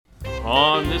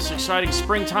On this exciting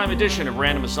springtime edition of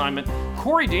Random Assignment,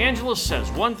 Corey DeAngelis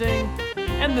says one thing,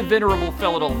 and the venerable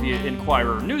Philadelphia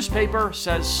Inquirer newspaper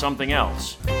says something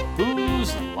else.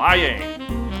 Who's lying?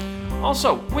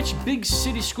 Also, which big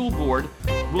city school board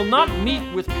will not meet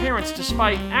with parents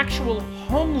despite actual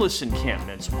homeless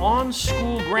encampments on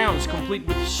school grounds complete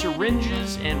with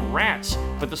syringes and rats?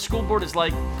 But the school board is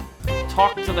like,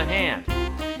 talk to the hand.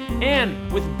 And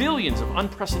with billions of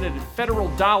unprecedented federal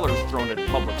dollars thrown at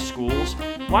public schools,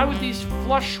 why would these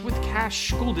flush with cash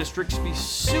school districts be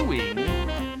suing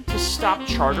to stop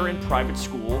charter and private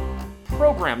school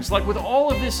programs? Like, with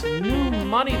all of this new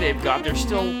money they've got, they're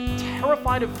still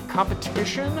terrified of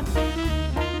competition?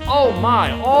 Oh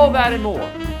my, all that and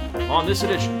more on this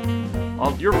edition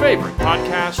of your favorite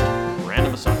podcast,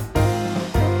 Random Assignment.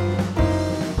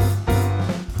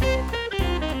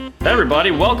 Hey everybody,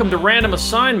 welcome to Random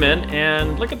Assignment,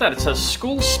 and look at that, it says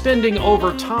school spending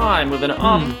over time with an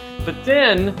up, but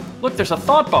then, look, there's a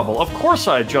thought bubble. Of course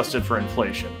I adjusted for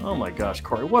inflation. Oh my gosh,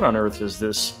 Corey, what on earth is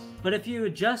this? But if you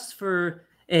adjust for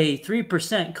a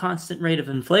 3% constant rate of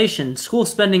inflation, school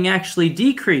spending actually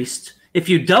decreased. If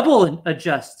you double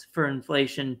adjust for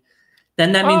inflation,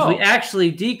 then that means we actually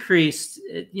decreased.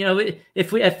 You know,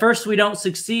 if we at first we don't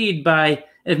succeed by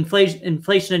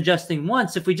inflation adjusting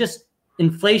once, if we just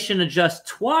inflation adjust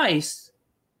twice,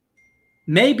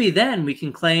 maybe then we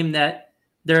can claim that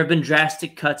there have been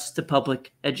drastic cuts to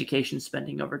public education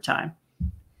spending over time.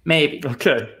 Maybe.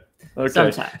 Okay.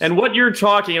 Sometimes. And what you're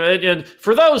talking about, and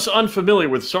for those unfamiliar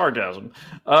with sarcasm,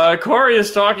 Corey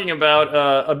is talking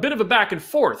about a bit of a back and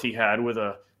forth he had with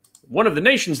one of the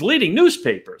nation's leading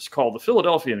newspapers called the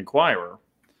Philadelphia Inquirer.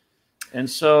 And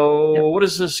so, What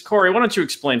is this, Corey? Why don't you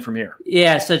explain from here?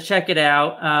 Yeah, so check it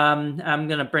out. I'm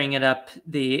going to bring it up,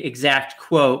 the exact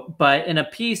quote, but in a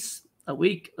piece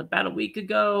about a week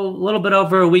ago, a little bit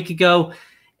over a week ago,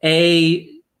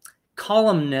 a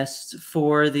columnist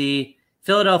for the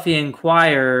Philadelphia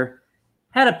Inquirer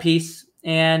had a piece,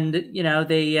 and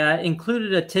they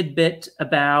included a tidbit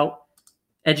about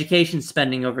education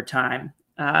spending over time.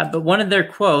 But one of their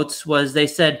quotes was, they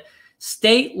said,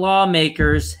 "State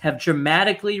lawmakers have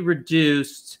dramatically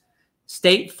reduced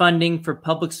state funding for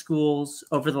public schools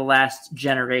over the last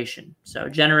generation." So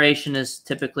generation is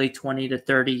typically 20 to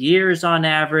 30 years on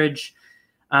average,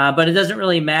 but it doesn't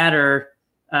really matter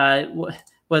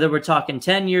whether we're talking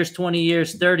 10 years, 20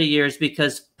 years, 30 years,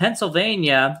 because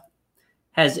Pennsylvania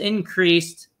has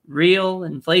increased real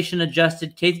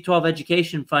inflation-adjusted K-12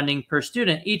 education funding per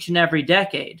student each and every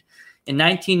decade. In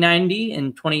 1990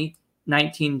 and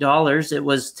 2019 dollars, it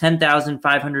was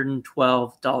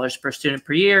 $10,512 per student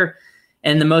per year.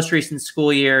 And the most recent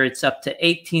school year, it's up to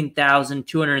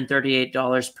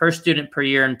 $18,238 per student per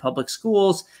year in public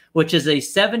schools, which is a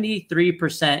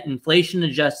 73%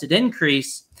 inflation-adjusted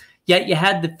increase. Yet you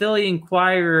had the Philly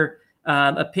Inquirer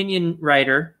opinion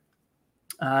writer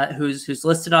who's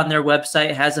listed on their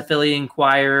website, has a Philly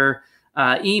Inquirer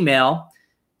email,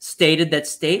 stated that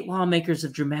state lawmakers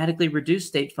have dramatically reduced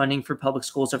state funding for public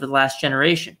schools over the last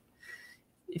generation.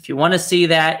 If you want to see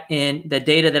that in the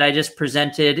data that I just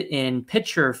presented in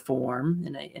picture form,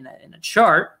 in a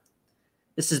chart,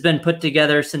 this has been put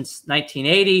together since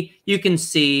 1980. You can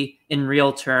see in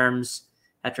real terms,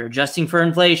 after adjusting for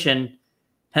inflation,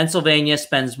 Pennsylvania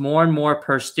spends more and more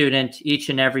per student each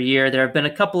and every year. There have been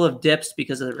a couple of dips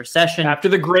because of the recession. After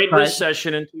the Great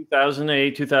Recession in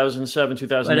 2008, 2007,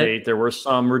 2008, there were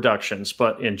some reductions.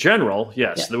 But in general,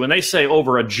 yes, when they say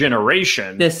over a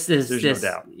generation, there's no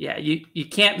doubt. Yeah, you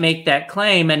can't make that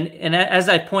claim. And as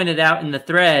I pointed out in the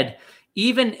thread,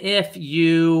 even if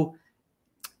you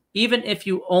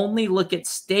only look at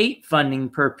state funding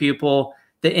per pupil,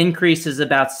 the increase is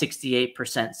about 68%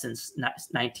 since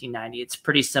 1990. It's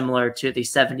pretty similar to the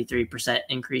 73%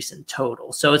 increase in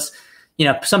total. So it's,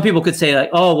 some people could say like,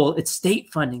 oh, well, it's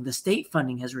state funding. The state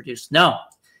funding has reduced. No,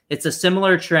 it's a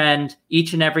similar trend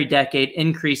each and every decade,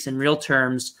 increase in real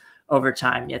terms over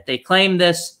time. Yet they claim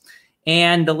this.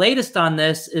 And the latest on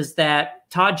this is that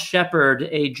Todd Shepard,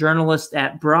 a journalist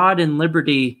at Broad and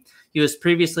Liberty, he was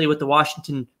previously with the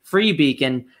Washington Free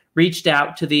Beacon, reached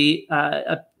out to the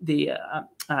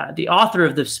author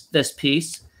of this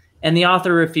piece, and the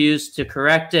author refused to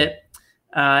correct it.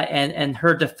 And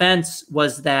her defense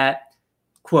was that,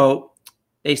 quote,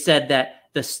 they said that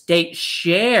the state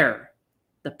share,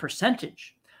 the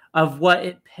percentage of what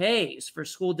it pays for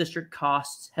school district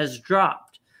costs has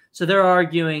dropped. So they're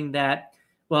arguing that,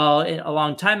 well, a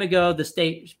long time ago, the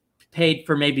state paid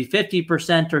for maybe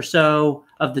 50% or so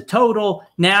of the total.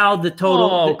 Now the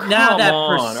total, now that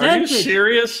percentage. Are you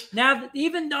serious? Now,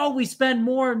 even though we spend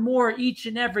more and more each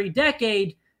and every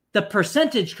decade, the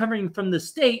percentage coming from the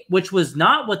state, which was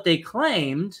not what they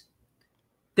claimed,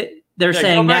 they're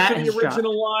saying go back that to the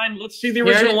original dropped. line. Let's see the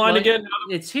original line again.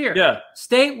 It's here. Yeah.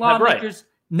 State lawmakers,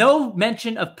 no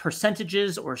mention of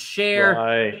percentages or share.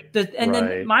 Right.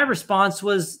 Then my response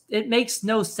was, it makes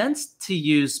no sense to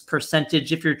use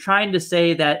percentage if you're trying to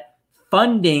say that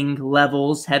funding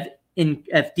levels have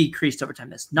decreased over time.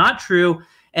 That's not true.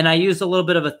 And I used a little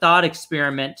bit of a thought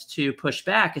experiment to push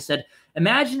back. I said,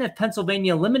 imagine if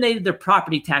Pennsylvania eliminated their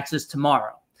property taxes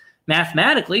tomorrow.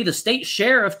 Mathematically, the state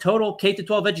share of total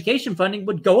K-12 education funding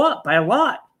would go up by a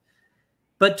lot.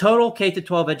 But total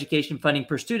K-12 education funding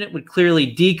per student would clearly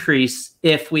decrease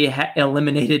if we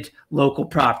eliminated local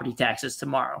property taxes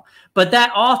tomorrow. But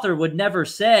that author would never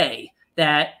say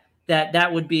that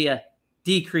would be a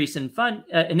decrease in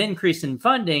an increase in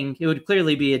funding. It would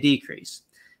clearly be a decrease.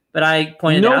 But I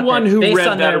pointed out no one who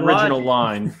read that original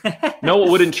logic, line, no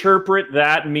one would interpret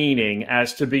that meaning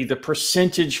as to be the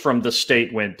percentage from the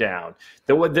state went down.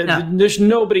 There's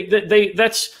nobody.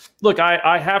 Look,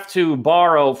 I have to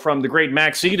borrow from the great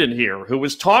Max Eden here, who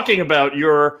was talking about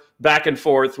your back and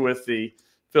forth with the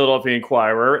Philadelphia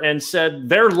Inquirer and said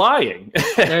they're lying.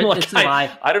 It's a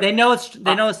lie. They know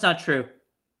it's not true.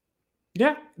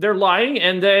 Yeah, they're lying,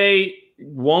 and they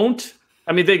won't.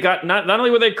 I mean, they got not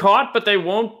only were they caught, but they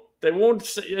won't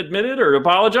admit it or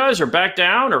apologize or back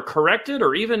down or correct it,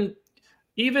 or even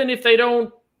if they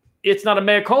don't, it's not a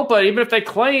mea culpa. Even if they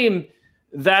claim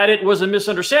that it was a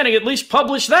misunderstanding, at least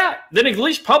publish that. Then at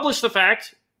least publish the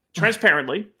fact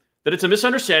transparently that it's a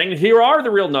misunderstanding. And here are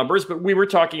the real numbers, but we were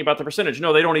talking about the percentage.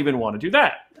 No, they don't even want to do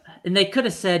that. And they could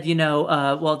have said,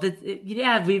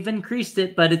 yeah, we've increased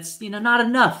it, but it's, not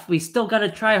enough. We still got to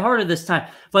try harder this time.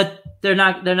 But they're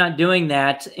not doing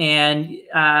that. And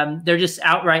they're just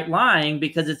outright lying,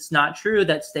 because it's not true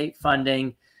that state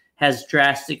funding has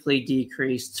drastically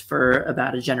decreased for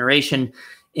about a generation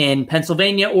in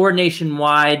Pennsylvania or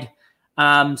nationwide.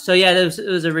 It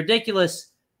was a ridiculous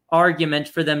argument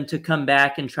for them to come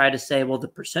back and try to say, well, the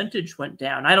percentage went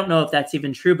down. I don't know if that's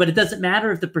even true, but it doesn't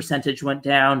matter if the percentage went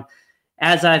down.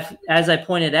 As I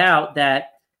pointed out,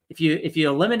 that if you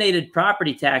eliminated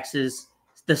property taxes,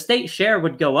 the state share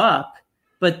would go up,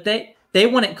 but they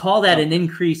wouldn't call that an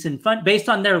increase in fund. Based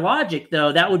on their logic,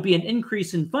 though, that would be an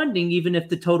increase in funding, even if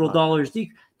the total dollars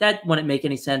decrease. That wouldn't make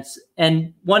any sense.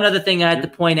 And one other thing I had to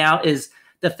point out is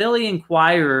the Philly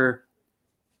Inquirer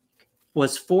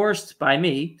was forced by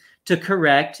me to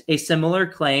correct a similar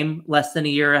claim less than a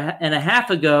year and a half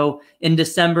ago in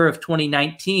December of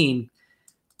 2019.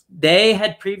 They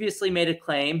had previously made a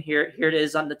claim. Here it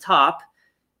is on the top.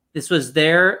 This was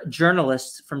their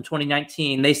journalists from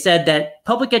 2019. They said that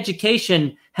public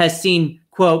education has seen,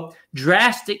 quote,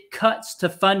 drastic cuts to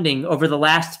funding over the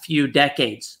last few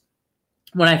decades.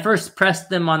 When I first pressed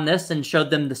them on this and showed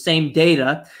them the same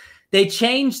data, they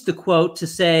changed the quote to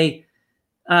say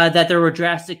that there were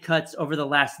drastic cuts over the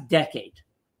last decade.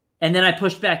 And then I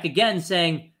pushed back again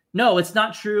saying, no, it's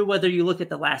not true whether you look at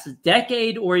the last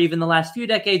decade or even the last few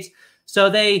decades. So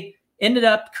they ended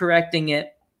up correcting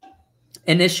it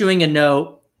and issuing a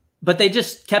note, but they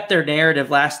just kept their narrative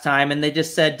last time. And they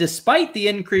just said, despite the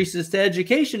increases to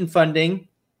education funding,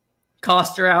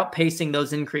 costs are outpacing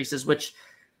those increases, which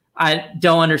I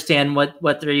don't understand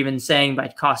what they're even saying by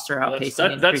costs are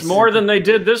outpacing. That's more than they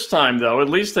did this time, though. At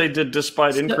least they did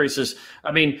despite increases.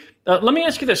 I mean, let me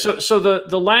ask you this. So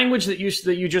the language that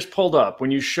you just pulled up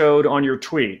when you showed on your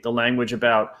tweet, the language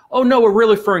about, oh, no, we're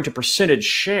really referring to percentage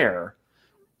share.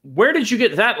 Where did you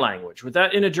get that language? Was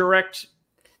that in a direct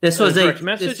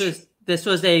message? This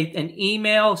was an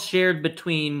email shared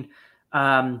between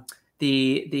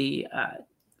the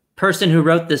person who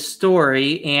wrote this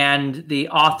story and the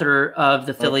author of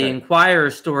the Philly Inquirer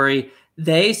story.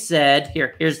 They said,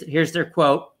 here's their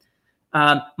quote.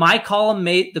 My column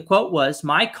made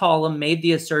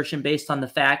the assertion based on the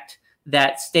fact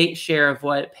that state share of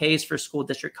what it pays for school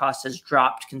district costs has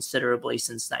dropped considerably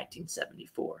since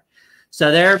 1974.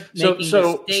 So they're making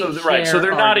So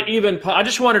they're not even. I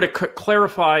just wanted to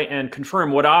clarify and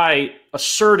confirm what I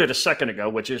asserted a second ago,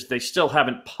 which is they still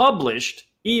haven't published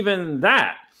even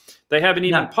that. They haven't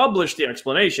even published the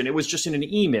explanation. It was just in an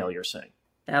email, you're saying.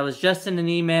 That was just in an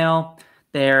email.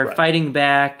 They're fighting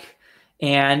back.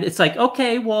 And it's like,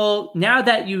 okay, well, now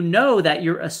that you know that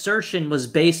your assertion was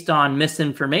based on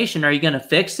misinformation, are you going to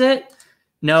fix it?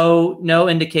 No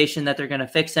indication that they're going to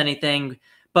fix anything.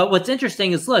 But what's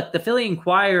interesting is, look, the Philly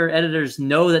Inquirer editors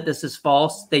know that this is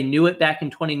false. They knew it back in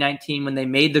 2019 when they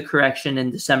made the correction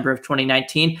in December of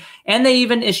 2019. And they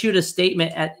even issued a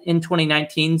statement in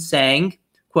 2019 saying,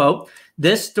 quote,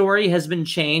 "This story has been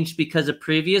changed because a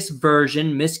previous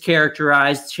version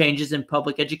mischaracterized changes in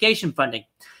public education funding.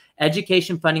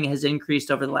 Education funding has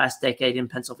increased over the last decade in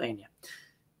Pennsylvania."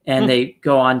 And they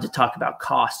go on to talk about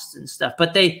costs and stuff.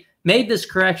 But they made this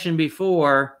correction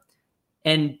before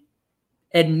and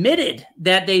admitted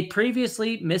that they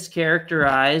previously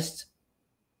mischaracterized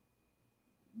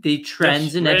the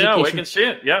trends in education. Yeah, we can see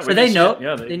it. Yeah, so they know.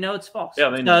 They know it's false. Yeah,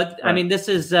 they know. I mean, this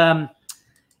is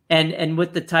and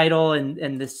with the title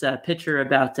and this picture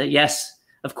about yes,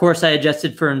 of course I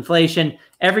adjusted for inflation.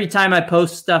 Every time I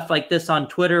post stuff like this on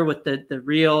Twitter with the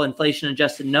real inflation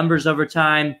adjusted numbers over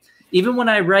time, even when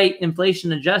I write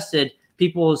inflation adjusted,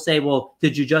 people will say, "Well,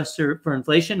 did you adjust for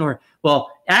inflation?" Or,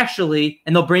 "Well, actually,"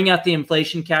 and they'll bring out the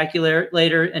inflation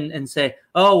calculator and say,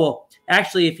 "Oh, well,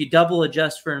 actually, if you double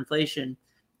adjust for inflation,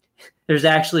 there's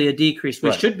actually a decrease.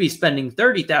 We should be spending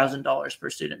 $30,000 per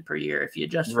student per year if you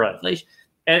adjust for inflation."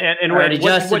 And what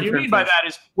you mean by that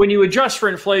is when you adjust for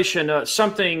inflation,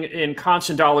 something in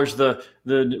constant dollars, the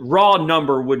raw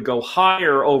number would go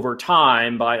higher over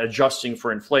time by adjusting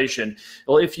for inflation.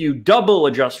 Well, if you double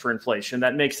adjust for inflation,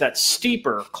 that makes that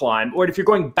steeper climb. Or if you're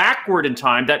going backward in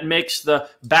time, that makes the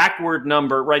backward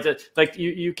number, right? That, like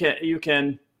you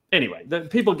can. Anyway, the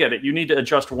people get it. You need to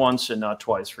adjust once and not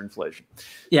twice for inflation.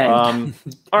 Yeah.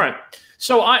 All right.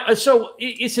 So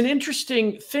it's an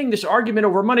interesting thing, this argument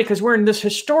over money, because we're in this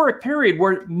historic period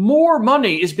where more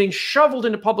money is being shoveled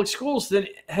into public schools than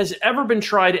has ever been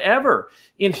tried ever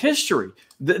in history.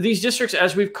 These districts,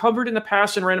 as we've covered in the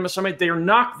past in Random Assignment,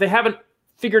 they haven't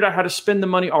figured out how to spend the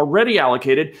money already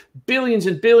allocated. Billions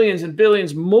and billions and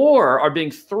billions more are being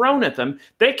thrown at them.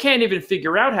 They can't even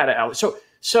figure out how to allocate.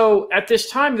 So at this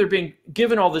time, they're being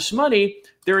given all this money.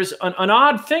 There is an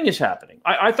odd thing is happening.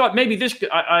 I thought maybe this,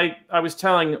 I was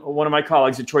telling one of my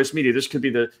colleagues at Choice Media, this could be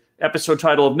the episode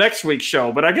title of next week's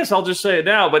show, but I guess I'll just say it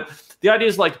now. But the idea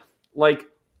is like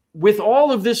with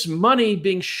all of this money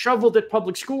being shoveled at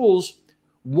public schools,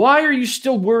 why are you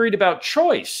still worried about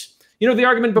choice? You know, the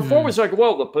argument before was like,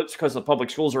 well, it's because the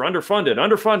public schools are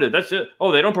underfunded. That's it.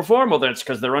 Oh, they don't perform. Well, that's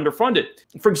because they're underfunded.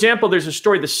 For example, there's a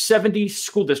story, the 70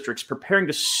 school districts preparing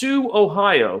to sue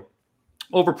Ohio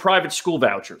over private school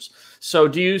vouchers. So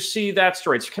do you see that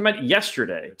story? It's come out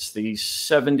yesterday. It's the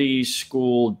 70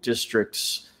 school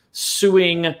districts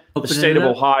suing the state of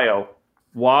Ohio.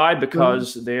 Why?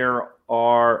 Because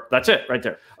that's it right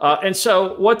there. And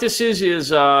so what this is,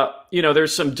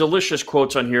 there's some delicious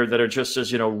quotes on here that are just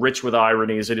as, rich with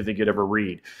irony as anything you'd ever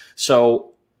read.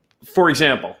 So, for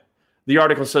example, the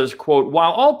article says, quote,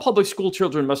 "While all public school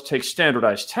children must take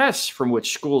standardized tests from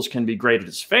which schools can be graded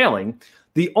as failing,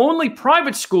 the only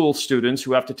private school students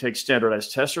who have to take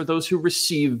standardized tests are those who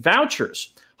receive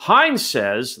vouchers. Hines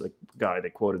says," the guy they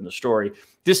quoted in the story,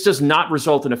 "this does not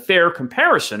result in a fair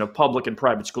comparison of public and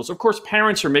private schools." Of course,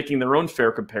 parents are making their own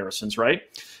fair comparisons, right?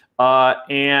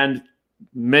 And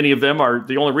many of them are,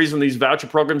 the only reason these voucher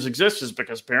programs exist is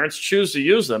because parents choose to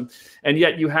use them. And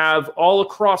yet you have all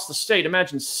across the state,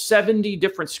 imagine 70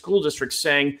 different school districts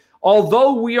saying,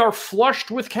 although we are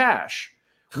flushed with cash,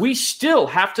 we still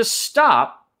have to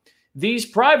stop these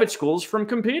private schools from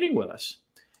competing with us.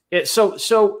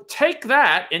 So take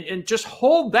that and just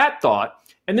hold that thought,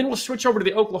 and then we'll switch over to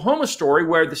the Oklahoma story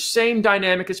where the same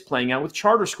dynamic is playing out with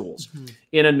charter schools.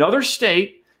 In another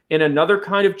state, in another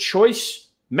kind of choice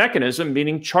mechanism,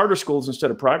 meaning charter schools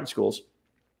instead of private schools,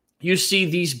 you see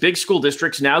these big school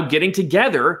districts now getting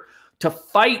together to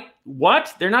fight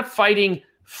what? They're not fighting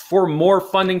for more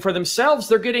funding for themselves.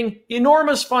 They're getting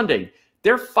enormous funding.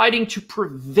 They're fighting to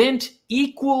prevent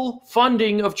equal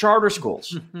funding of charter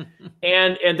schools.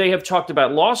 and they have talked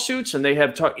about lawsuits, and they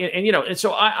have talked, and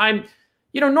so I'm,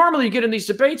 normally you get in these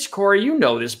debates, Corey, you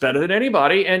know this better than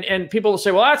anybody. And people will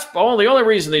say, well, that's the only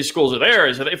reason these schools are there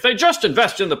is that if they just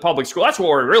invest in the public school, that's what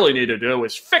we really need to do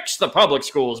is fix the public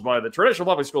schools the traditional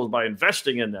public schools by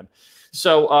investing in them.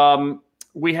 So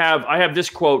I have this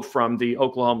quote from the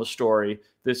Oklahoma story.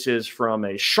 This is from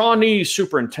a Shawnee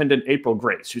Superintendent, April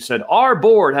Grace, who said, "Our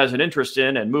board has an interest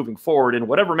in and moving forward in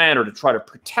whatever manner to try to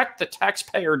protect the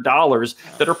taxpayer dollars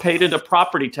that are paid into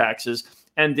property taxes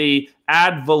and the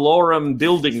ad valorem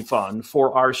building fund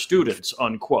for our students,"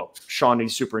 unquote. Shawnee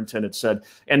Superintendent said,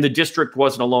 and the district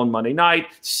wasn't alone Monday night.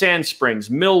 Sand Springs,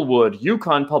 Millwood,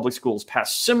 Yukon Public Schools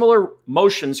passed similar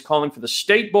motions calling for the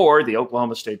state board, the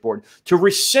Oklahoma State Board, to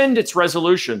rescind its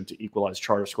resolution to equalize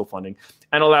charter school funding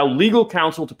and allow legal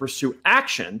counsel to pursue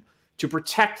action to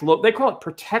protect, they call it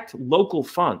protect local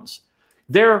funds.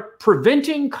 They're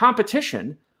preventing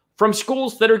competition from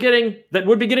schools that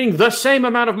would be getting the same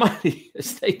amount of money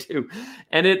as they do.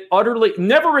 And it utterly,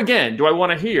 never again do I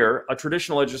want to hear a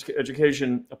traditional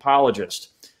education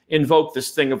apologist invoke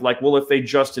this thing of like, well, if they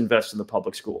just invest in the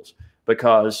public schools,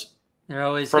 because they're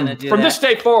always from going to do that. this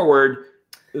day forward,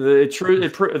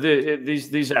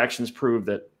 these actions prove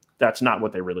that that's not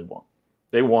what they really want.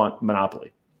 They want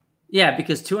monopoly. Yeah,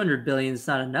 because 200 billion is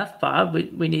not enough, Bob.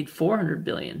 We need 400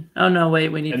 billion. Oh no, wait,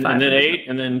 we need 500. And then 8,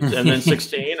 and then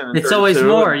 16, and then it's always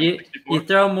more. You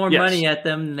throw more money at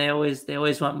them, and they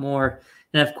always want more.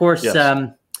 And of course,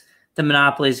 the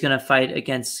monopoly is going to fight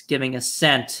against giving a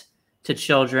cent to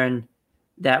children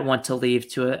that want to leave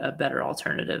to a better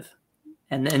alternative.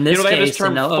 And in this they have case, this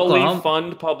term, fully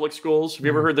fund public schools. Have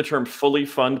you ever heard the term fully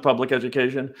fund public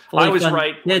education? I was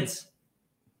right. Kids.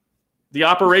 The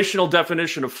operational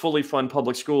definition of fully fund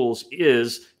public schools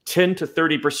is 10 to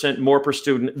 30% more per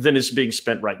student than is being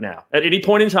spent right now. At any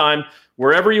point in time,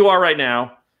 wherever you are right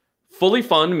now, fully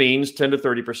fund means 10 to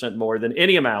 30% more than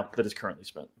any amount that is currently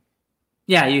spent.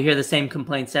 Yeah, you hear the same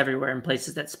complaints everywhere in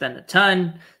places that spend a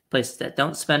ton, places that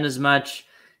don't spend as much.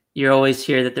 You always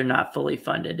hear that they're not fully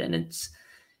funded, and it's,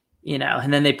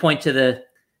 and then they point to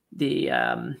the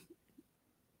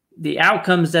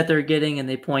outcomes that they're getting, and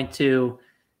they point to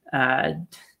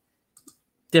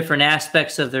different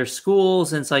aspects of their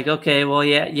schools. And it's like, okay, well,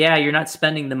 yeah, you're not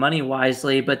spending the money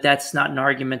wisely, but that's not an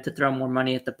argument to throw more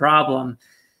money at the problem.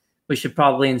 We should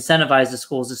probably incentivize the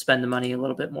schools to spend the money a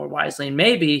little bit more wisely. And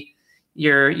maybe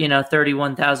your,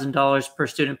 $31,000 per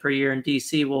student per year in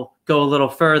DC will go a little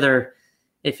further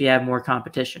if you have more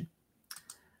competition.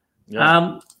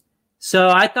 Yeah. So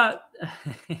I thought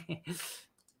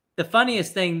the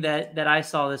funniest thing that I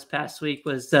saw this past week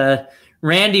was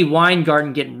Randi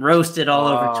Weingarten getting roasted all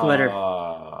over Twitter.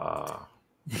 Wow,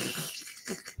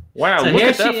 so look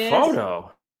at that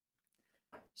photo.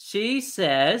 She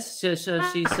says, so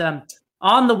she's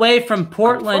on the way from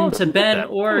Portland to Bend,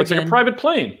 Oregon. It's like a private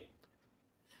plane.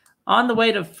 On the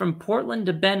way from Portland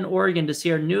to Bend, Oregon to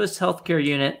see our newest healthcare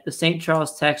unit, the St.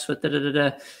 Charles Tex with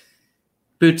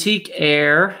Boutique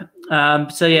Air. She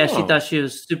thought she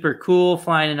was super cool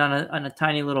flying on a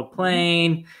tiny little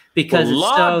plane because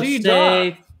it's so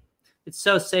safe. It's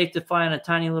so safe to fly on a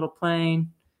tiny little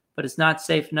plane, but it's not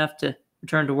safe enough to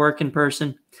return to work in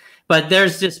person. But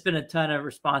there's just been a ton of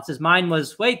responses. Mine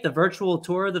was, wait, the virtual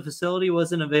tour of the facility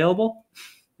wasn't available?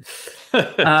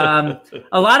 A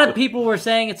lot of people were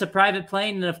saying it's a private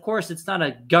plane, and of course it's not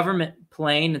a government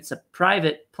plane, it's a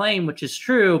private plane, which is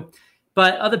true.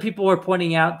 But other people were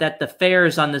pointing out that the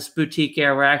fares on this Boutique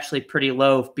Air were actually pretty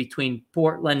low between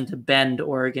Portland to Bend,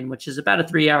 Oregon, which is about a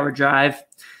 3-hour drive.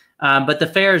 But the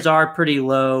fares are pretty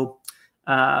low.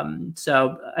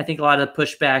 So I think a lot of the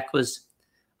pushback was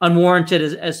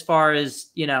unwarranted as far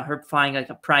as, her flying like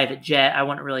a private jet. I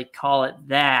wouldn't really call it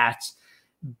that.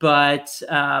 But,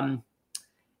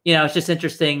 it's just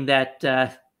interesting that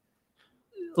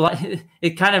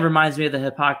it kind of reminds me of the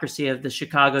hypocrisy of the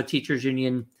Chicago Teachers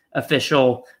Union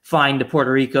official flying to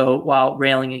Puerto Rico while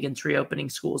railing against reopening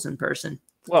schools in person.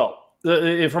 Well,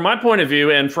 from my point of view,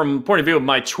 and from the point of view of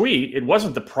my tweet, it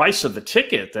wasn't the price of the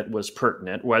ticket that was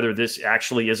pertinent, whether this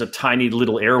actually is a tiny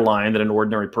little airline that an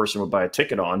ordinary person would buy a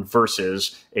ticket on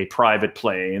versus a private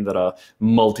plane that a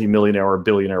multimillionaire or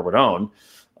billionaire would own.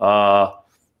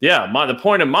 The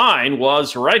point of mine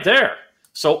was right there.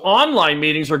 So online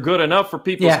meetings are good enough for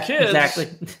people's kids, exactly.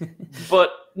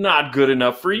 but not good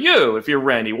enough for you. If you're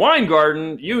Randi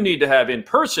Weingarten, you need to have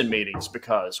in-person meetings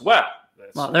because,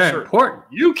 they're important.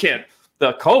 You can't.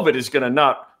 The COVID is going to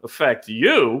not affect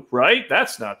you, right?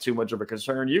 That's not too much of a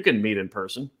concern. You can meet in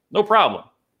person, no problem.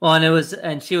 Well,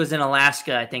 and she was in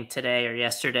Alaska, I think today or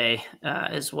yesterday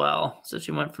as well. So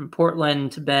she went from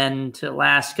Portland to Bend to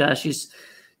Alaska. She's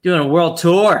doing a world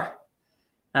tour.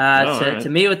 To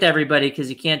meet with everybody, because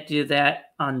you can't do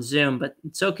that on Zoom, but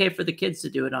it's okay for the kids to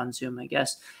do it on Zoom, I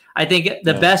guess. I think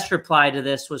the best reply to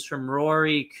this was from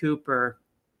Rory Cooper,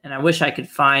 and I wish I could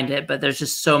find it, but there's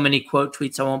just so many quote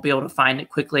tweets, I won't be able to find it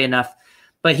quickly enough.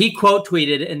 But he quote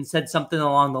tweeted and said something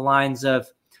along the lines of,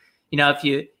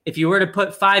 if you were to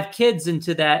put 5 kids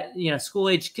into that,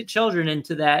 school-age children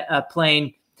into that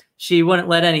plane, she wouldn't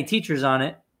let any teachers on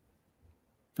it.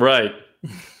 Right.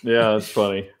 Yeah, that's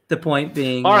funny. The point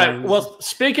being, all right. Well,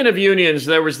 speaking of unions,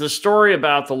 there was the story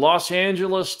about the Los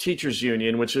Angeles Teachers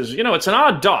Union, which is, it's an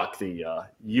odd duck. The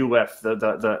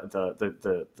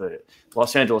the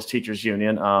Los Angeles Teachers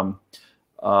Union,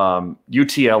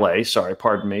 UTLA. Sorry,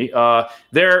 pardon me.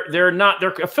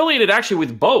 They're affiliated actually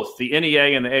with both the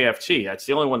NEA and the AFT. That's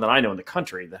the only one that I know in the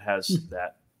country that has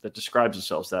that describes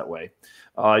themselves that way.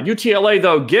 UTLA,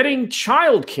 though, getting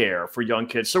childcare for young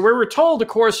kids. So we were told, of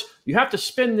course, you have to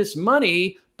spend this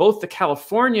money. Both the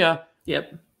California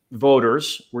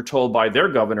voters were told by their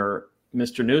governor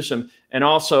Mr. Newsom, and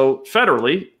also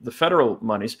federally, the federal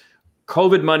monies.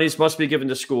 COVID monies must be given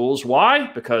to schools.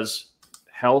 Why? Because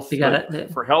health,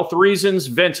 for health reasons,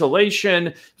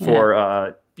 ventilation,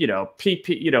 for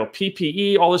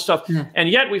PPE, all this stuff. Yeah. And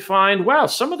yet we find, wow,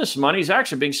 some of this money is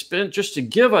actually being spent just to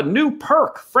give a new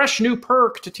perk, fresh new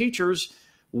perk to teachers,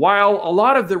 while a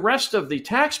lot of the rest of the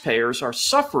taxpayers are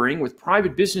suffering with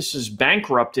private businesses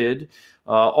bankrupted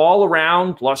all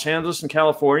around Los Angeles and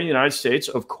California, United States,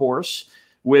 of course,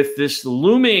 with this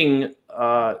looming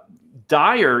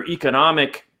dire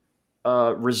economic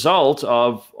result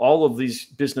of all of these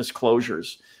business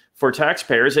closures for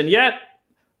taxpayers. And yet,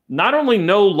 not only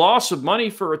no loss of money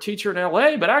for a teacher in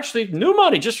LA, but actually new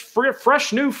money, just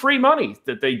fresh, new free money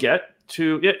that they get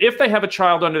to, if they have a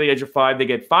child under the age of 5, they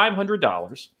get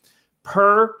 $500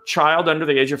 per child under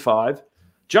the age of 5.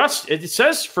 Just, it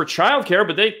says for childcare,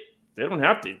 but they don't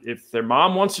have to. If their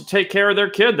mom wants to take care of their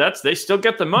kid, they still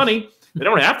get the money. They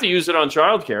don't have to use it on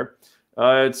childcare.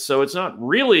 So it's not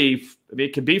really,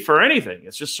 it could be for anything.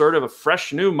 It's just sort of a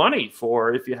fresh new money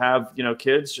for if you have,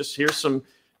 kids, just here's some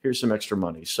extra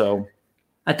money. So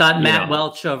I thought Matt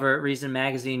Welch over at Reason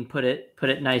Magazine put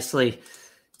it nicely.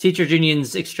 Teachers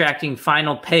unions extracting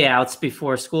final payouts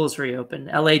before schools reopen.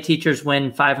 LA teachers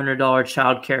win $500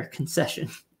 child care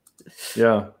concession.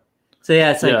 Yeah. So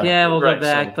it's like, we'll go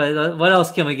back, but what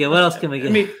else can we get? What else can we get?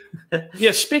 I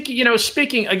mean,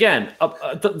 speaking again,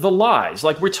 the lies,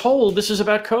 like we're told this is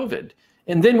about COVID.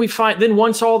 And then then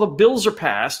once all the bills are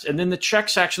passed and then the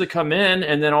checks actually come in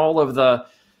and then all of the,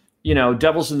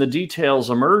 devils in the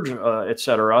details emerge, et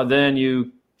cetera, then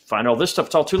you find all this stuff.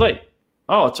 It's all too late.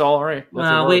 Oh, it's all right.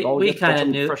 We kind of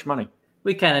knew fresh money.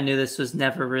 We kind of knew this was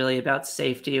never really about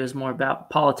safety. It was more about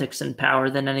politics and power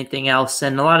than anything else.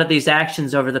 And a lot of these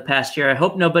actions over the past year, I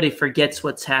hope nobody forgets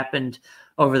what's happened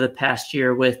over the past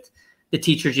year with the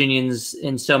teachers unions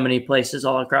in so many places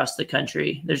all across the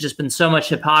country. There's just been so much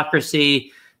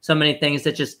hypocrisy, so many things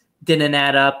that just didn't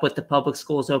add up with the public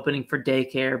schools opening for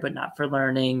daycare, but not for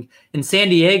learning. In San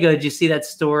Diego, did you see that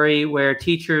story where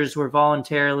teachers were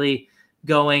voluntarily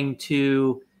going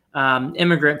to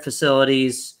immigrant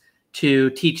facilities to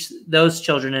teach those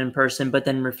children in person, but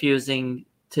then refusing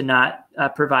to not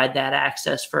provide that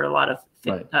access for a lot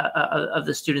of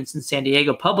the students in San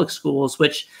Diego public schools,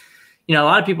 which, a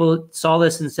lot of people saw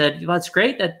this and said, well, it's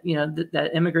great that,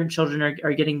 that immigrant children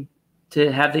are getting to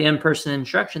have the in-person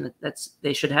instruction.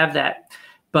 They should have that,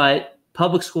 but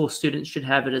public school students should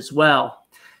have it as well.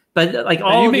 But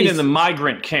in the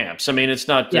migrant camps? I mean, it's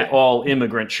not all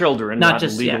immigrant children, not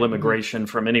just legal immigration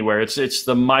from anywhere. It's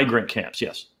the migrant camps.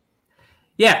 Yes.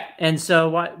 Yeah. And so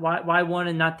why one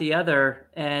and not the other?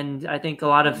 And I think a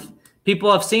lot of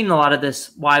people have seen a lot of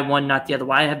this. Why one, not the other?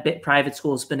 Why have private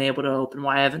schools been able to open?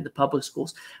 Why haven't the public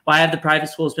schools? Why have the private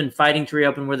schools been fighting to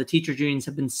reopen where the teachers unions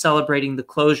have been celebrating the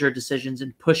closure decisions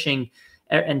and pushing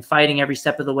and fighting every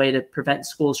step of the way to prevent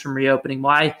schools from reopening?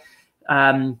 Why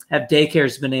have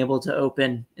daycares been able to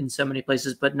open in so many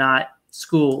places, but not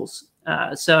schools?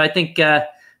 So I think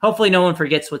hopefully no one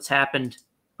forgets what's happened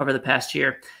over the past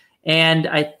year. And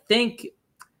I think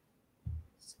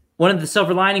one of the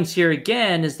silver linings here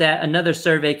again is that another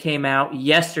survey came out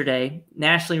yesterday,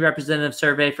 nationally representative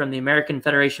survey from the American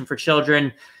Federation for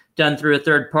Children, done through a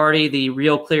third party. The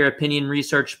Real Clear Opinion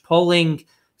Research polling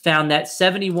found that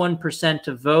 71%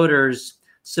 of voters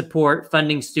support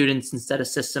funding students instead of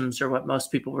systems, or what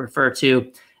most people refer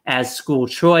to as school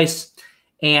choice.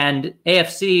 And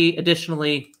AFC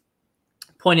additionally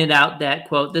pointed out that,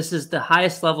 quote, this is the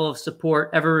highest level of support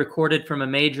ever recorded from a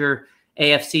major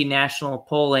AFC national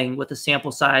polling with a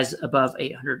sample size above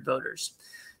 800 voters.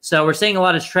 So we're seeing a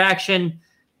lot of traction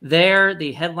there.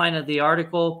 The headline of the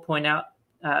article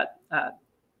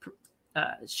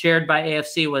shared by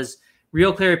AFC was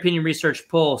Real Clear Opinion Research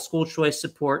poll, school choice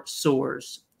support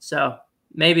soars. So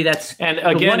maybe that's and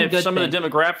again, if some of the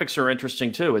demographics are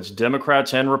interesting too, it's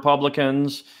Democrats and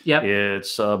Republicans. Yep.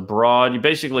 It's broad.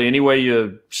 Basically, any way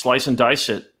you slice and dice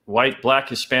it, white, black,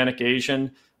 Hispanic,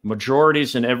 Asian,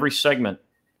 majorities in every segment.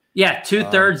 Yeah,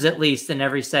 2/3 at least in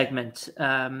every segment,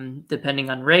 depending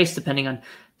on race, depending on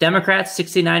Democrats,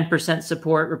 69%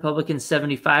 support, Republicans,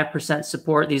 75%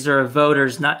 support. These are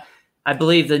voters, not, I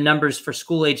believe the numbers for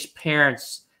school-aged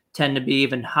parents tend to be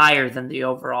even higher than the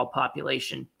overall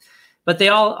population. But they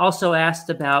all also asked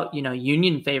about,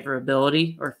 union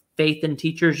favorability or faith in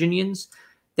teachers unions.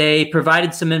 They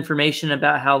provided some information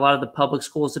about how a lot of the public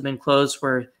schools have been closed,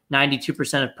 where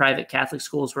 92% of private Catholic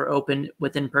schools were open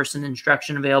with in-person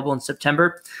instruction available in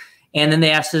September. And then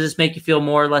they asked, does this make you feel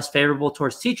more or less favorable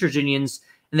towards teachers unions?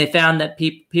 And they found that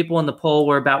people in the poll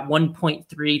were about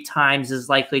 1.3 times as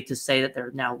likely to say that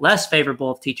they're now less favorable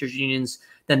of teachers' unions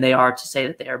than they are to say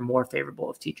that they are more favorable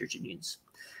of teachers' unions.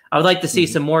 I would like to see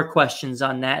some more questions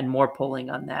on that and more polling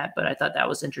on that, but I thought that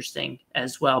was interesting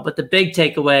as well. But the big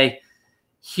takeaway,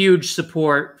 huge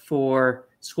support for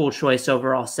school choice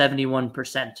overall,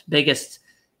 71%. Biggest,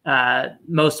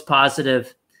 most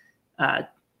positive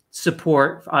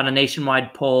support on a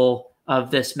nationwide poll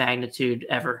of this magnitude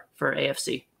ever for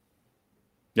AFC.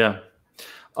 Yeah.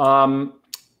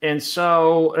 And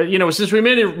so, since we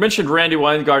mentioned Randi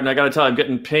Weingarten, I got to tell you, I'm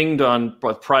getting pinged on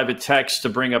private text to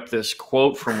bring up this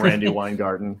quote from Randi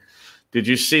Weingarten. Did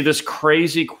you see this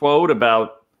crazy quote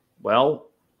about,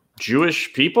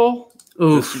 Jewish people?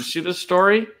 Oof. Did you see this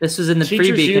story? This was in the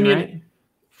Free Beacon, right?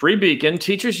 Free Beacon,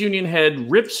 Teachers Union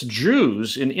head rips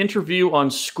Jews in interview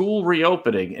on school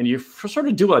reopening. And you sort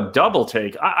of do a double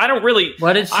take. I don't really.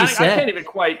 What did she say? I can't even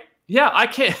quite. Yeah,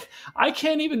 I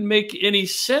can't even make any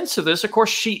sense of this. Of course,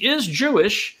 she is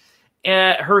Jewish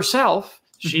herself.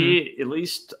 She at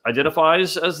least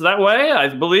identifies as that way, I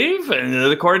believe. And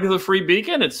according to the Free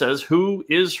Beacon, it says who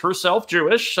is herself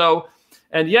Jewish. So,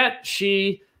 and yet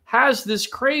she has this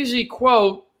crazy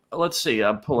quote. Let's see,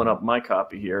 I'm pulling up my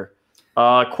copy here.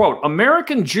 Quote,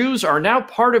 American Jews are now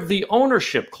part of the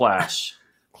ownership class,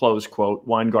 close quote,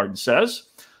 Weingarten says.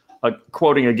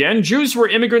 Quoting again, Jews were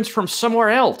immigrants from somewhere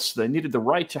else. They needed the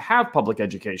right to have public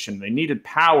education. They needed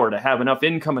power to have enough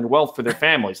income and wealth for their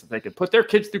families that they could put their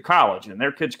kids through college and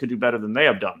their kids could do better than they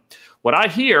have done. What I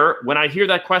hear when I hear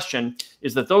that question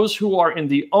is that those who are in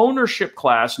the ownership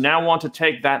class now want to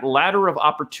take that ladder of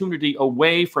opportunity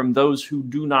away from those who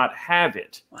do not have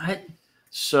it. What?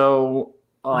 So,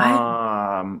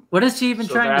 what is she even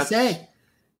trying to say?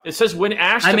 It says when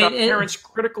asked about parents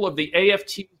critical of the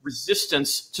AFT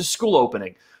resistance to school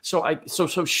opening. So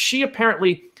she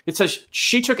apparently, it says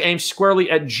she took aim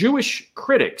squarely at Jewish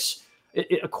critics.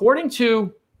 According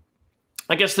to,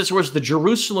 I guess this was the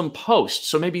Jerusalem Post.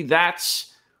 So maybe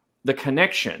that's the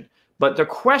connection. But the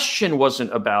question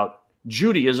wasn't about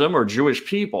Judaism or Jewish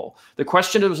people. The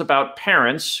question was about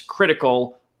parents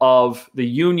critical of the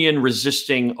union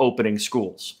resisting opening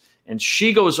schools. And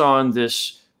she goes on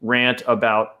this rant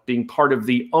about being part of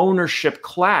the ownership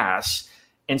class,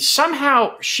 and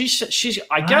somehow she's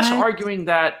I guess arguing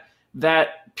that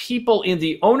people in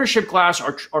the ownership class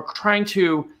are trying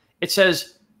to, it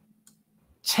says,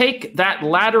 take that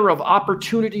ladder of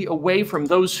opportunity away from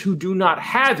those who do not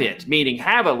have it, meaning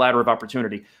have a ladder of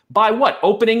opportunity by what?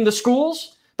 Opening the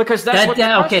schools? Because that's what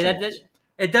the question is.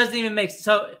 It doesn't even make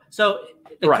sense. So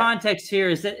the context here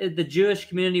is that the Jewish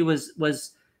community was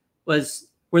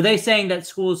were they saying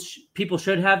that people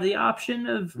should have the option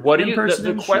of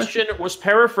in-person the question was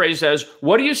paraphrased as,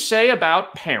 what do you say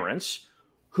about parents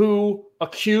who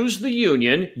accuse the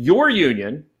union, your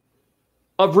union,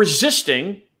 of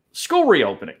resisting school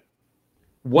reopening?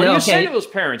 What do you say to those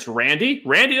parents, Randy?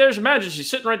 Randy, there's Imagine, she's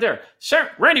sitting right there.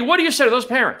 Randy, what do you say to those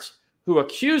parents who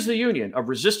accuse the union of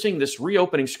resisting this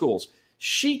reopening schools?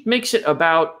 She makes it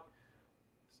about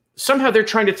somehow they're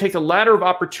trying to take the ladder of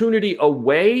opportunity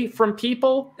away from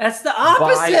people. That's the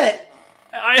opposite.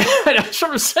 That's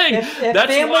what I'm saying. If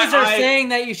families are saying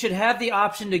that you should have the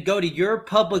option to go to your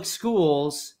public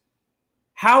schools,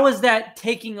 how is that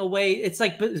taking away? It's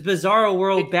like bizarro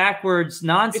world backwards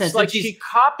nonsense. It's like she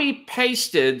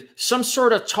copy-pasted some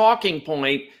sort of talking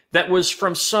point that was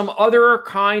from some other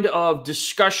kind of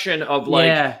discussion of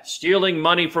stealing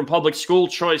money from public school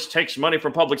choice takes money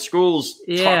from public schools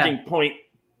talking point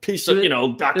piece of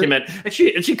document, and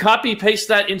she copy paste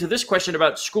that into this question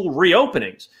about school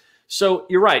reopenings. So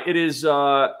you're right, it is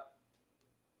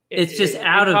it's just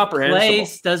out of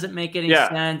place, doesn't make any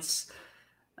sense.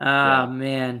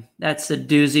 Man, that's a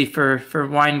doozy for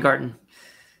Weingarten.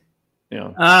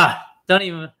 I don't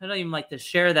even like to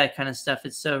share that kind of stuff.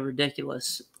 It's so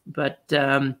ridiculous. But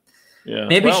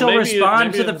maybe she'll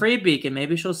respond to the Free Beacon.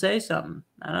 Maybe she'll say something.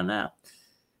 I don't know.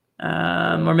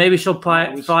 Or maybe she'll fly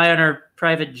on her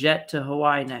private jet to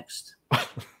Hawaii next.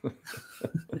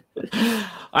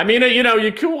 I mean,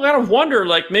 you kind of wonder,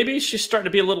 like, maybe she's starting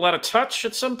to be a little out of touch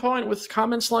at some point with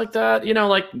comments like that.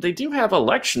 Like they do have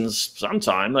elections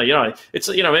sometime. Like, it's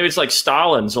maybe it's like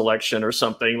Stalin's election or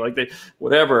something, like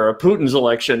or Putin's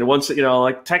election. Once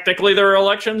like technically there are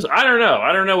elections. I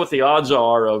don't know what the odds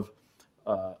are of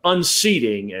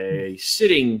unseating a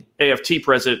sitting AFT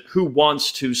president who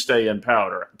wants to stay in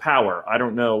power. I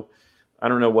don't know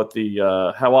what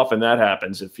the how often that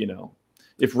happens.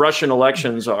 If Russian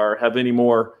elections have any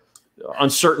more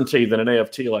uncertainty than an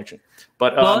AFT election.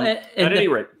 But at any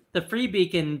rate, the Free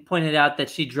Beacon pointed out that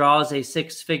she draws a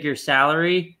 6-figure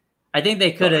salary I think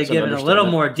they could have That's an given a little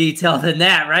understatement. more detail than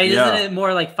that, right? Yeah. Isn't it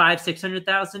more like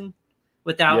 500,000-600,000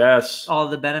 without Yes. all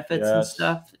the benefits and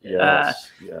stuff?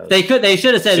 Yes. They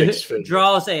should have said Six figures.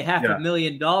 draws a Yeah.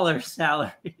 $500,000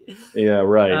 salary. Yeah,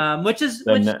 right. Which it's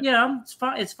fine.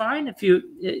 It's fine if you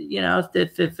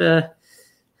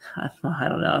I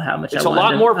don't know how much. It's a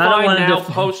lot more fine now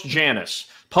post Janus.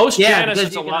 Post Janus,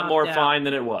 it's a lot more fine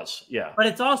than it was. Yeah. But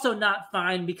it's also not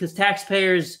fine because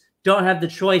taxpayers don't have the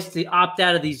choice to opt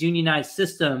out of these unionized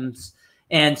systems.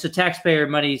 And so taxpayer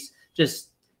money's just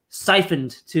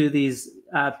siphoned to these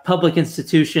public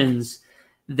institutions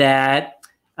that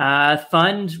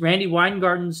fund Randy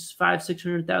Weingarten's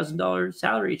 $500,000-$600,000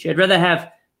 salary each year. I'd rather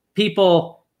have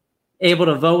people able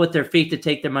to vote with their feet to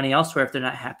take their money elsewhere if they're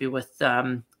not happy with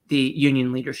the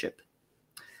union leadership.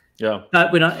 Yeah.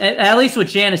 But we don't, at least with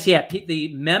Janus,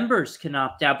 the members can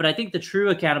opt out. But I think the true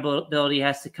accountability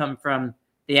has to come from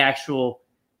the actual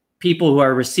people who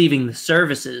are receiving the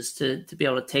services to be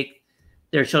able to take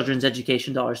their children's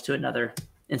education dollars to another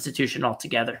institution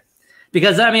altogether.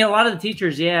 Because I mean, a lot of the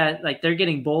teachers, they're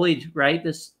getting bullied, right?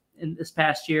 This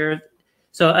past year.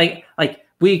 So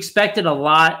we expected a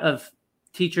lot of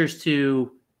teachers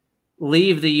to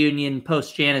leave the union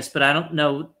post Janus, but I don't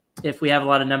know if we have a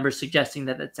lot of numbers suggesting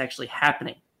that that's actually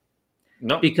happening.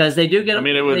 No, because they do get. I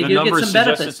mean, they do get some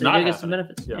benefits. They do get some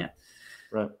benefits. Yeah.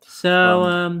 Right.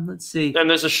 So let's see. And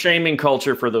there's a shaming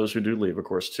culture for those who do leave, of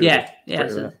course, too. Yeah.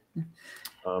 So,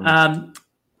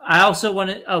 I also want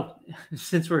to.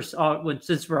 Since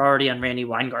we're already on Randy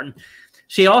Weingarten,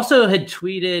 she also had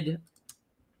tweeted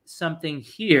something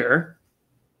here,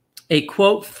 a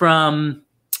quote from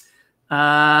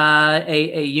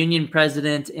a union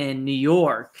president in New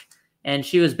York, and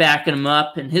she was backing him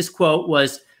up. And his quote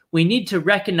was, "We need to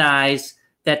recognize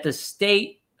that the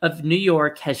state of New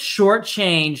York has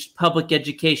shortchanged public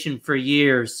education for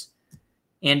years.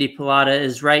 Andy Pallotta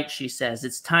is right," she says.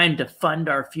 "It's time to fund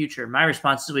our future." My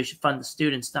response is we should fund the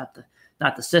students, not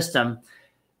the system.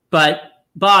 But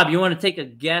Bob, you want to take a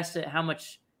guess at how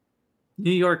much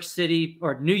New York City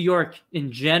or New York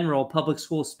in general public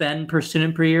schools spend per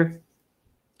student per year?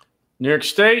 New York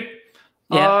State?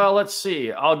 Yeah. Let's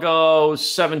see. I'll go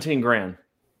 17 grand.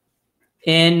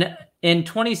 In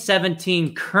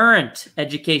 2017, current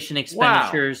education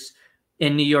expenditures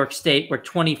in New York State were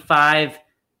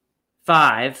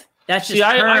 $25.5. That's just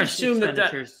current I assume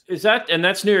expenditures. And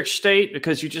that's New York State,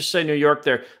 because you just say New York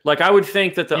there. Like, I would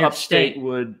think that the upstate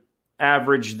would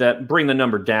average that, bring the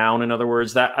number down. In other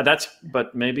words,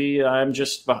 but maybe I'm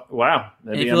just, wow.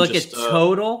 Maybe if you look at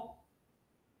total,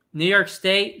 New York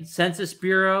State Census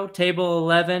Bureau, Table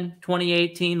 11,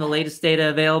 2018, the latest data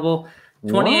available,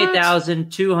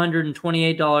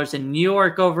 $28,228 in New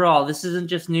York overall. This isn't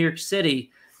just New York City.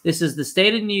 This is the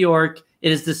state of New York.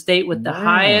 It is the state with the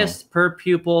highest per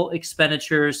pupil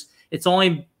expenditures. It's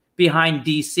only behind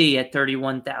DC at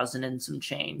 31,000 and some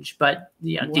change, but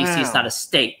DC is not a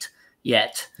state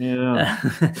yet. Yeah.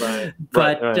 Right.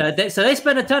 But so they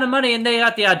spend a ton of money, and they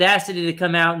got the audacity to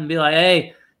come out and be like,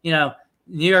 "Hey, New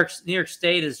York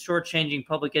State is shortchanging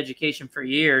public education for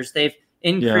years. They've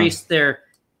increased their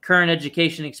current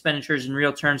education expenditures in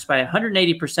real terms by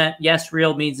 180%. Yes,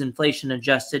 real means inflation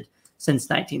adjusted since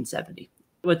 1970.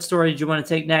 What story did you want to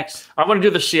take next? I want to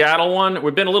do the Seattle one.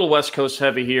 We've been a little West Coast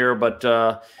heavy here, but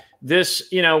this,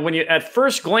 when you, at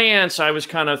first glance, I was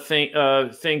kind of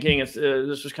thinking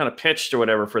this was kind of pitched or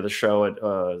whatever for the show at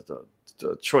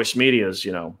the Choice Media's,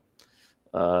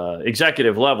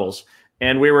 executive levels.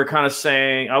 And we were kind of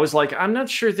saying, I was like, I'm not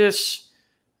sure this,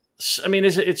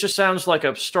 it just sounds like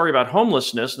a story about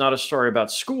homelessness, not a story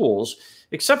about schools,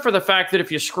 except for the fact that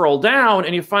if you scroll down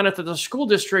and you find out that the school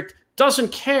district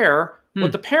doesn't care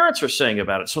what the parents are saying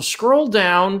about it. So scroll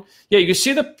down. Yeah, you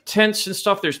see the tents and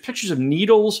stuff. There's pictures of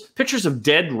needles, pictures of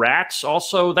dead rats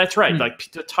also. That's right, like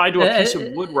tied to a piece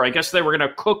of wood where I guess they were going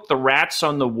to cook the rats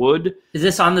on the wood. Is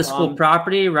this on the school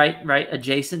property, right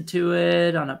adjacent to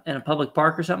it, in a public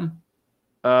park or something?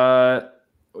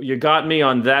 You got me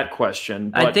on that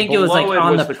question. But I think it was like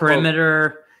on the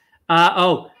perimeter.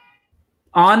 On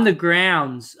the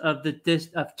grounds of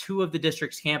two of the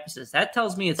district's campuses. That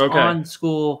tells me it's on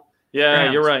school.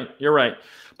 Yeah, grounds. You're right.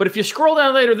 But if you scroll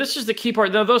down later, this is the key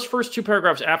part. Now, those first two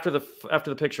paragraphs after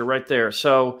the picture right there.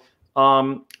 So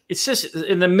it says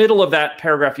in the middle of that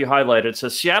paragraph you highlighted, it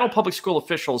says Seattle public school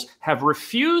officials have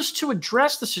refused to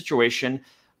address the situation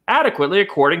adequately,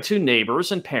 according to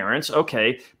neighbors and parents.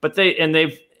 Okay, but they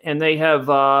have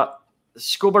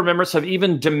school board members have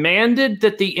even demanded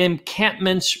that the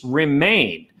encampments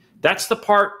remain. That's the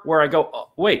part where I go, oh,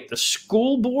 wait, the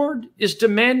school board is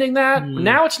demanding that?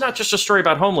 Now it's not just a story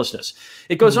about homelessness.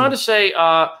 It goes on to say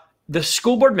the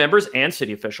school board members and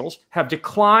city officials have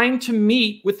declined to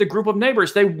meet with the group of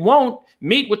neighbors. They won't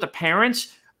meet with the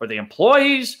parents or the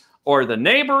employees or the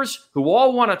neighbors who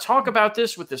all want to talk about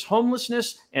this with this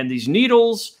homelessness and these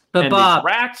needles and these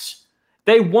rats.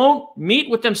 They won't meet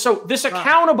with them. So this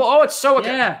accountable,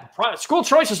 school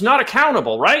choice is not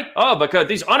accountable, right? Oh, because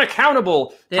these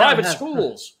unaccountable private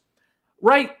schools,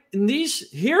 right? And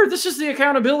this is the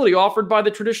accountability offered by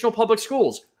the traditional public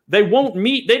schools. They won't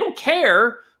meet. They don't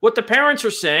care what the parents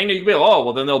are saying. You go, oh,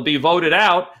 well, then they'll be voted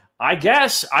out. I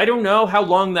guess. I don't know how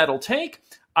long that'll take.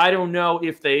 I don't know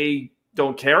if they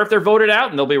don't care if they're voted out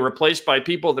and they'll be replaced by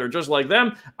people that are just like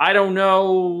them. I don't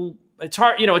know. It's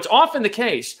hard. It's often the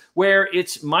case where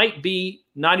it might be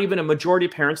not even a majority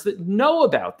of parents that know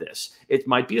about this. It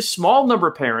might be a small number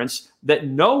of parents that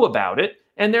know about it.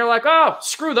 And they're like, oh,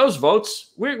 screw those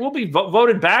votes. We'll be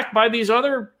voted back by these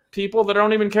other people that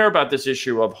don't even care about this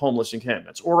issue of homeless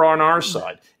encampments or on our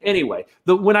side. Anyway,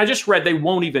 when I just read they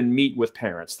won't even meet with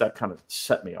parents, that kind of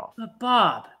set me off. But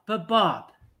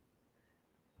Bob,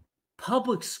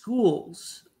 public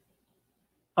schools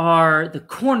are the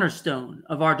cornerstone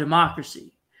of our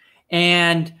democracy.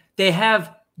 And they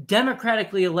have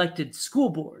democratically elected school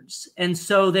boards. And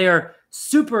so they're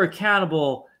super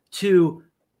accountable to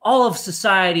all of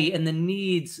society and the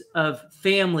needs of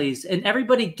families, and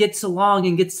everybody gets along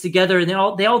and gets together, and they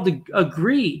all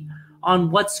agree on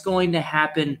what's going to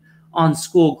happen on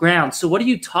school grounds. So what are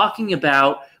you talking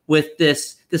about with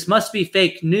this? This must be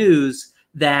fake news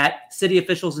that city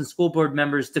officials and school board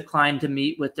members decline to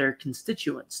meet with their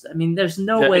constituents. I mean, there's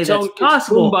no way that's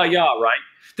possible. It's kumbaya, right?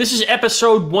 This is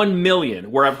episode 1 million,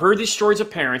 where I've heard these stories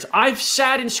of parents. I've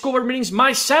sat in school board meetings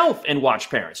myself and watched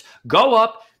parents go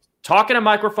up, talk in a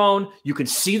microphone. You can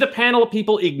see the panel of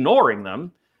people ignoring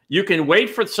them. You can wait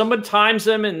for someone times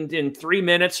them in 3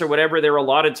 minutes or whatever their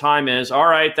allotted time is. All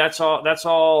right, that's all,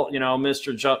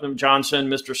 Mr. Johnson,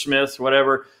 Mr. Smith,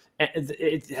 whatever.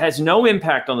 It has no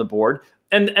impact on the board.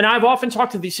 And I've often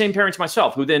talked to these same parents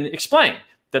myself who then explain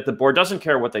that the board doesn't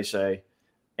care what they say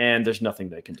and there's nothing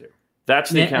they can do. That's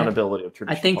the accountability of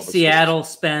traditional. I think Seattle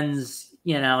spends,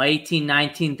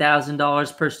 $18,000,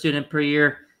 $19,000 per student per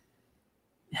year.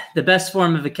 The best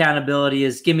form of accountability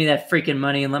is give me that freaking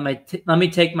money and let me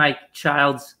take my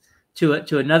child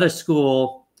to another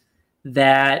school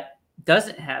that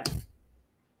doesn't have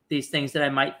these things that I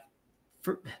might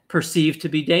perceive to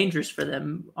be dangerous for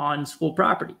them on school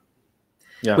property.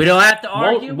 Yeah. We don't have to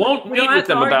argue. Won't meet with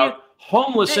them about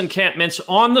homeless encampments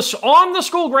on the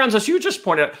school grounds, as you just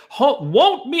pointed out.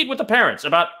 Won't meet with the parents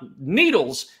about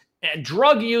needles and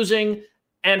drug using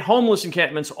and homeless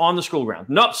encampments on the school ground.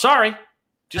 No, sorry.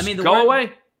 Go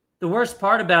away. The worst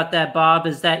part about that, Bob,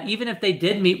 is that even if they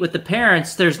did meet with the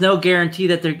parents, there's no guarantee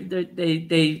that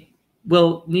they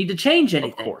will need to change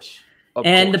anything. Of course.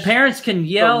 The parents can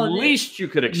yell. The least you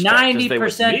could expect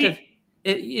 90% of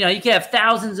it. You can have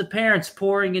thousands of parents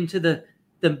pouring into the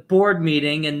board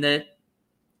meeting, and the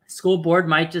school board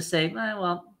might just say,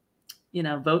 votes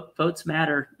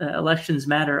matter, elections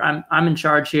matter. I'm in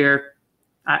charge here.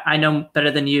 I know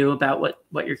better than you about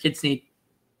what your kids need.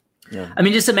 Yeah. I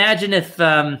mean, just imagine if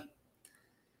there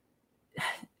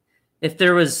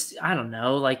was, I don't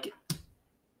know, like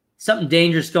something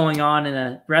dangerous going on in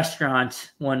a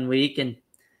restaurant one week, and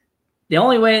the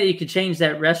only way that you could change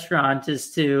that restaurant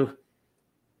is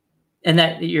and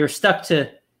that you're stuck to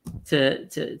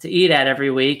eat at every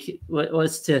week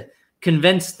was to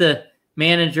convince the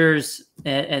managers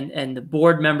and the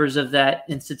board members of that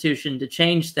institution to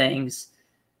change things,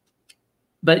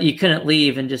 but you couldn't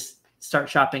leave and just start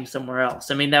shopping somewhere else.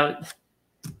 I mean,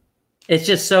 it's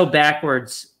just so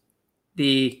backwards.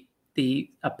 The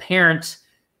apparent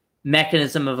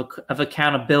mechanism of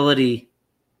accountability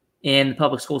in the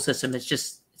public school system,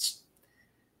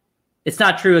 it's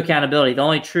not true accountability. The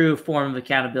only true form of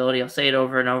accountability, I'll say it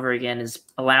over and over again, is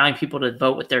allowing people to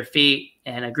vote with their feet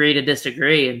and agree to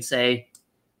disagree and say,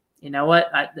 you know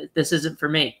what, this isn't for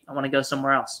me. I want to go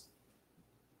somewhere else.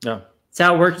 Yeah. That's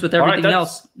how it works with everything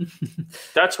else.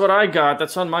 That's what I got.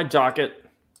 That's on my docket.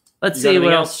 Let's see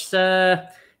what else. If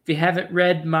you haven't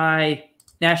read my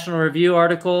National Review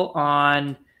article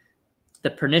on the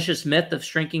pernicious myth of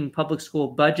shrinking public school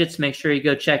budgets, make sure you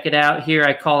go check it out. Here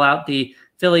I call out the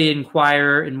Philly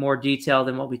Inquirer in more detail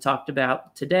than what we talked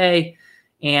about today.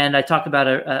 And I talk about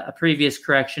a previous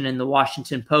correction in the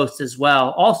Washington Post as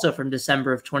well, also from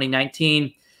December of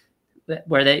 2019,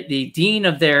 where the dean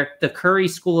of the Curry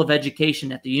School of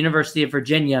Education at the University of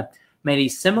Virginia made a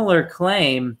similar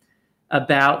claim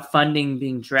about funding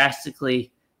being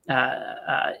drastically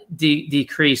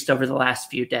decreased over the last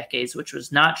few decades, which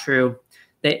was not true.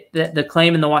 The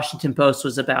claim in the Washington Post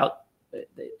was about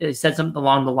it said something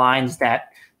along the lines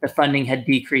that the funding had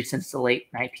decreased since the late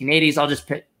 1980s. I'll just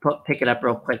pick it up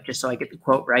real quick just so I get the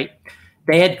quote right.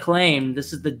 They had claimed,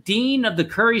 this is the dean of the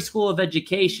Curry School of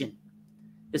Education.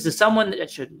 This is someone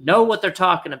that should know what they're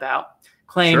talking about.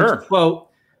 Claimed, quote,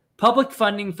 public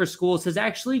funding for schools has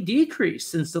actually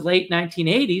decreased since the late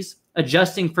 1980s,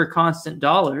 adjusting for constant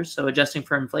dollars, so adjusting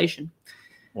for inflation.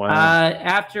 Wow.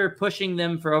 After pushing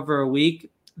them for over a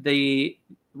week, the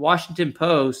Washington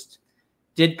Post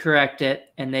did correct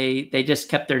it, and they just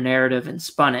kept their narrative and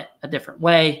spun it a different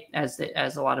way, as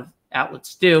a lot of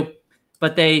outlets do.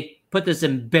 But they put this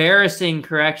embarrassing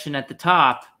correction at the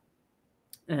top,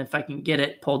 and if I can get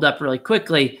it pulled up really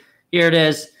quickly, here it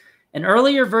is. An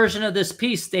earlier version of this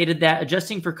piece stated that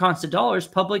adjusting for constant dollars,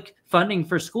 public funding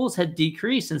for schools had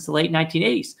decreased since the late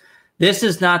 1980s. This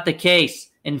is not the case.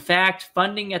 In fact,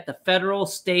 funding at the federal,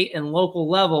 state, and local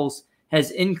levels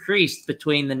has increased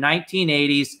between the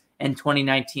 1980s and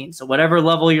 2019. So whatever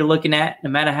level you're looking at, no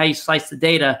matter how you slice the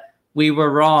data, we were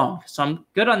wrong. So I'm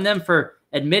good on them for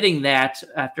admitting that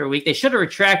after a week. They should have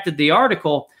retracted the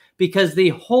article, because the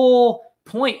whole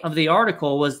point of the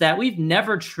article was that we've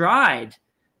never tried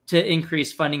to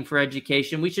increase funding for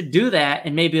education. We should do that,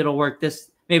 and maybe it'll work.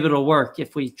 Maybe it'll work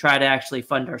if we try to actually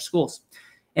fund our schools.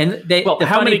 And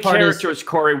how many characters,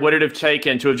 Corey, would it have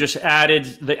taken to have just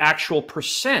added the actual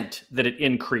percent that it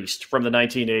increased from the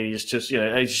 1980s? Just,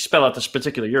 I spell out this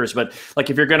particular years, but like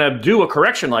if you're going to do a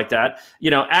correction like that,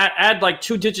 add like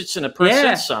 2 digits and a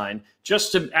percent sign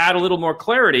just to add a little more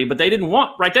clarity. But they didn't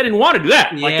want, right? They didn't want to do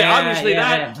that. Obviously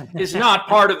that is not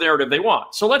part of the narrative they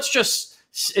want. So let's just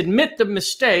admit the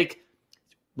mistake,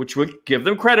 which would give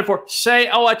them credit for. Say,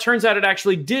 oh, it turns out it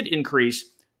actually did increase.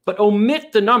 But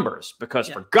omit the numbers, because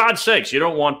for God's sakes, you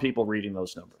don't want people reading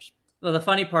those numbers. Well, the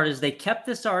funny part is they kept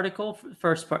this article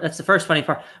first part. That's the first funny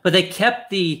part. But they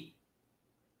kept the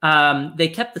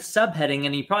subheading,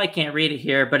 and you probably can't read it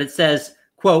here, but it says,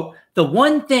 quote, the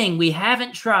one thing we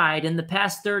haven't tried in the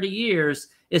past 30 years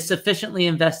is sufficiently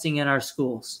investing in our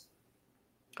schools.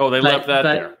 Oh, they left that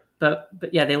there. But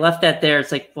yeah, they left that there.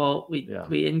 It's like, well, we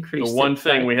increased the one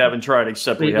thing we haven't tried,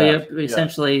 except we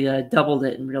essentially doubled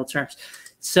it in real terms.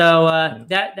 So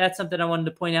that's something I wanted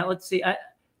to point out. Let's see.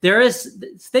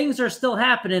 Things are still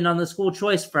happening on the school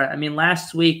choice front. I mean,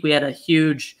 last week we had a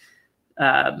huge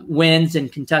wins in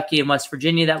Kentucky and West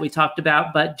Virginia that we talked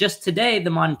about. But just today, the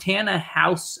Montana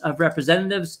House of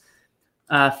Representatives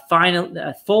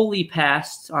fully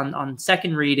passed on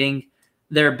second reading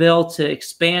their bill to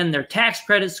expand their tax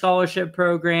credit scholarship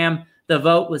program. The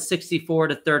vote was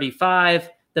 64-35.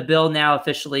 The bill now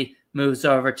officially moves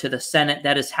over to the Senate.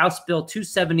 That is House Bill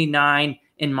 279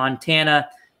 in Montana,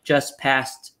 just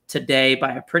passed today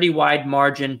by a pretty wide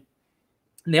margin.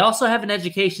 And they also have an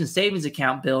education savings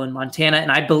account bill in Montana, and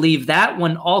I believe that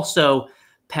one also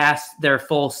passed their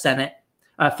full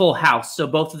House. So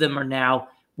both of them are now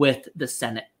with the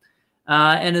Senate.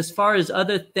 And as far as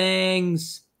other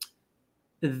things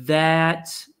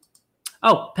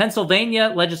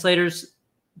Pennsylvania legislators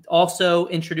also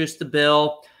introduced the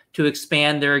bill to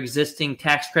expand their existing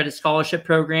tax credit scholarship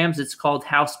programs. It's called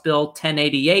House Bill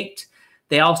 1088.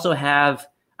 They also have,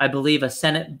 I believe, a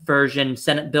Senate version,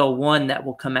 Senate Bill 1, that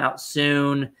will come out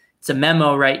soon. It's a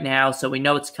memo right now, so we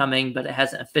know it's coming, but it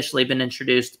hasn't officially been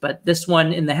introduced. But this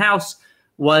one in the House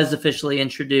was officially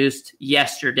introduced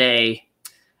yesterday,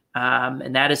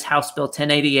 and that is House Bill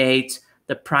 1088.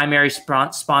 The primary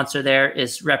sponsor there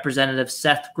is Representative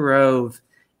Seth Grove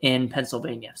in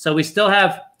Pennsylvania. So we still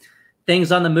have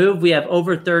things on the move. We have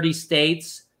over 30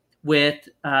 states with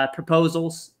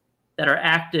proposals that are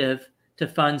active to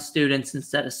fund students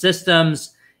instead of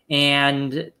systems,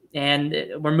 and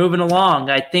we're moving along.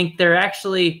 I think there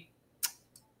actually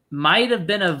might have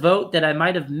been a vote that I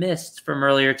might have missed from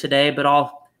earlier today, but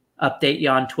I'll update you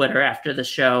on Twitter after the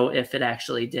show if it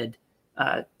actually did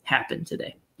happen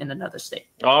today in another state.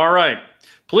 All right.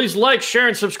 Please like, share,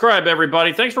 and subscribe,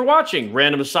 everybody. Thanks for watching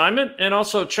Random Assignment, and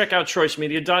also check out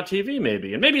choicemedia.tv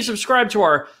maybe, and maybe subscribe to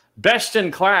our Best in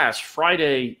Class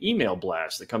Friday email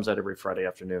blast that comes out every Friday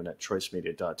afternoon at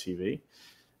choicemedia.tv.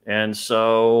 And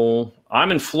so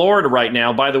I'm in Florida right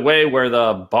now, by the way, where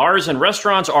the bars and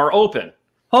restaurants are open.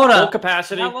 Hold full up.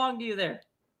 Capacity. How long are you there?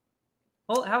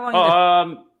 How long are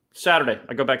you there? Saturday.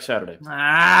 I go back Saturday.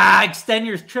 Extend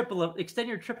your trip a little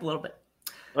bit.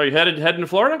 Are you heading to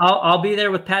Florida? I'll be there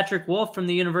with Patrick Wolf from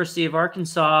the University of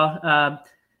Arkansas,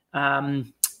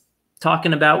 talking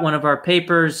about one of our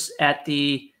papers at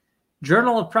the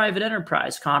Journal of Private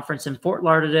Enterprise conference in Fort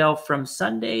Lauderdale from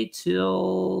Sunday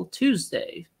till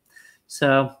Tuesday.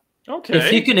 So Okay.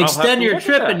 If you can I'll have extend to your look at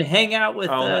trip that. and hang out with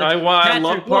I Patrick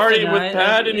love Wolf partying and with I,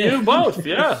 Pat and you both.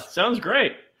 Yeah, sounds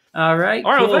great. All right.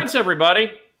 All right, cool. well, thanks,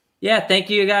 everybody. Yeah, thank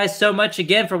you guys so much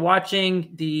again for watching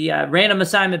the Random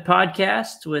Assignment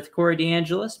Podcast with Corey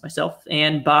DeAngelis, myself,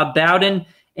 and Bob Bowden.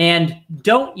 And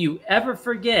don't you ever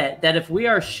forget that if we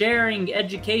are sharing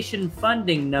education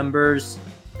funding numbers,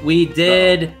 we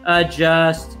did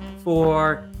adjust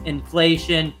for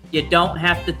inflation. You don't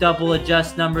have to double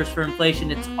adjust numbers for inflation.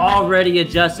 It's already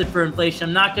adjusted for inflation.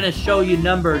 I'm not going to show you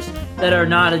numbers that are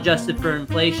not adjusted for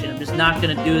inflation. I'm just not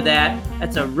going to do that.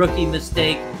 That's a rookie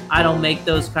mistake. I don't make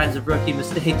those kinds of rookie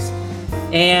mistakes.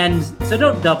 And so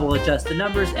don't double adjust the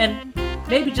numbers, and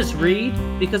maybe just read,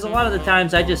 because a lot of the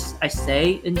times I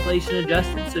say inflation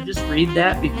adjusted. So just read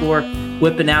that before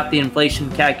whipping out the inflation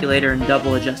calculator and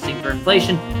double adjusting for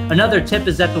inflation. Another tip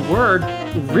is that the word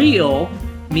real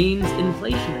means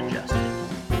inflation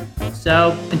adjusted.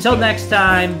 So until next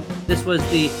time, this was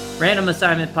the Random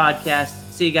Assignment Podcast.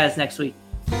 See you guys next week.